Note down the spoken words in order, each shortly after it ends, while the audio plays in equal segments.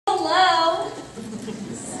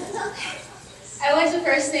like to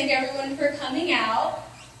first thank everyone for coming out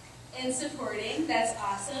and supporting. That's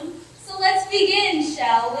awesome. So let's begin,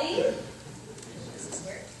 shall we? Does this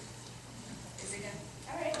work? Is it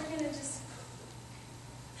good? All right, we're going to just...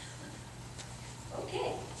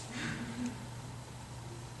 Okay.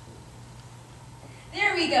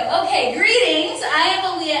 There we go. Okay, greetings. I am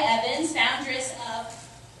Aaliyah Evans, foundress of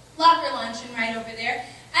Locker Luncheon right over there.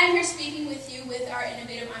 I'm here speaking with you with our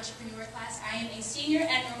Innovative Entrepreneur class. I am a senior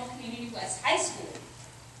at Normal Community West High School.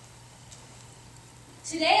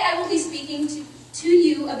 Today I will be speaking to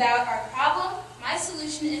you about our problem, my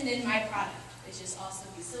solution, and then my product, which is also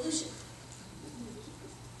the solution.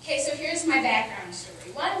 Okay, so here's my background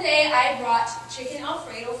story. One day I brought chicken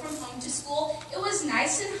Alfredo from home to school. It was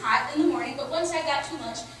nice and hot in the morning, but once I got to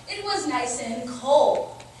lunch, it was nice and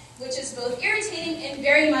cold, which is both irritating and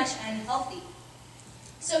very much unhealthy.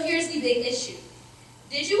 So here's the big issue.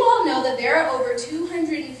 Did you all know that there are over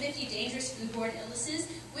 250 dangerous foodborne illnesses,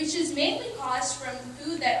 which is mainly caused from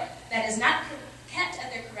food that is not kept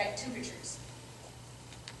at their correct temperatures?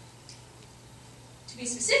 To be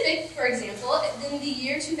specific, for example, in the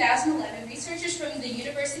year 2011, researchers from the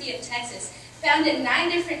University of Texas found at 9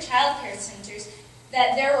 different child care centers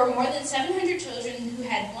that there were more than 700 children who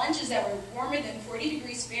had lunches that were warmer than 40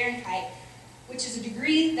 degrees Fahrenheit, which is a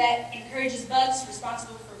degree that encourages bugs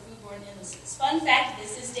responsible for foodborne illnesses. Fun fact,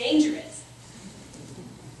 this is dangerous.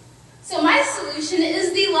 So my solution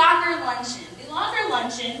is the Locker Luncheon. The Locker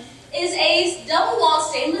Luncheon is a double-walled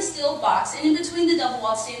stainless steel box, and in between the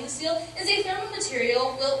double-walled stainless steel is a thermal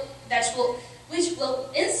material which will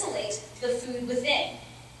insulate the food within.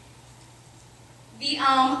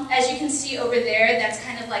 As you can see over there, that's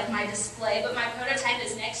kind of like my display, but my prototype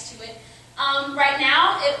is next to it. Right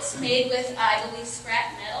now, it's made with, I believe,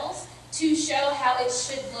 scrap metals to show how it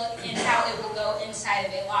should look and how it will go inside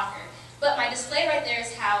of a locker. But my display right there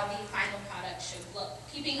is how the final product should look,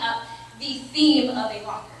 keeping up the theme of a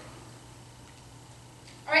locker.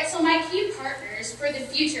 Alright, so my key partners for the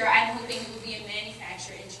future, I'm hoping it will be a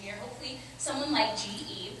manufacturer engineer, hopefully someone like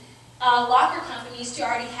GE, locker companies to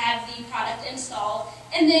already have the product installed,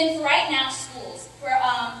 and then for right now, schools.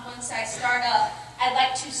 Once I start up, I'd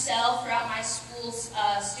like to sell throughout my school's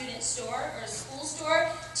student store or school store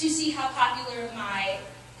to see how popular my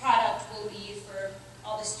product will be for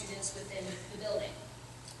all the students within the building.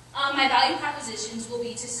 My value propositions will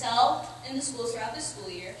be to sell in the schools throughout the school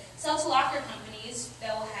year, sell to locker companies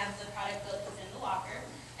that will have the product built within the locker,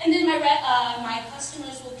 and then my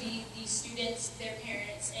customers will be the students, their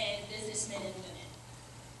parents, and businessmen and women.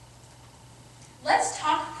 Let's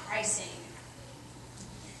talk pricing.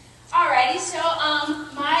 Alrighty, so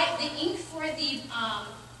the ink for the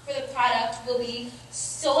product will be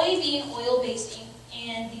soybean oil-based ink,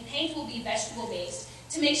 and the paint will be vegetable-based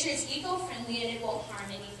to make sure it's eco-friendly and it won't harm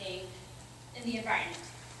anything in the environment.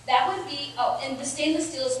 That would be, and the stainless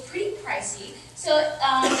steel is pretty pricey, so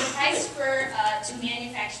the price to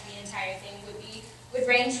manufacture the entire thing would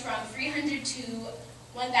range from $300 to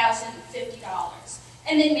 $1,050.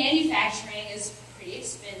 And then manufacturing is pretty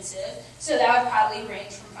expensive, so that would probably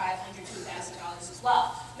range from $500 to $1,000 as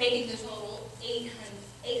well, making the total $800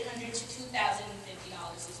 to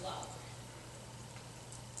 $2,050 as well.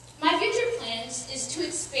 My future plans is to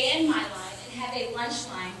expand my line and have a lunch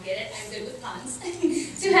line, get it, I'm good with puns,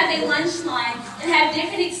 to have a lunch line and have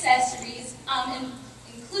different accessories,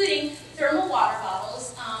 including thermal water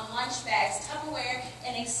bottles, lunch bags, Tupperware,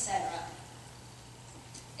 and etc.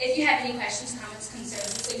 If you have any questions, comments,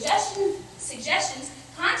 concerns, or suggestions,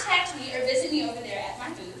 contact me or visit me over there at my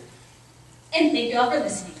booth. And thank you all for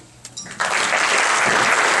listening.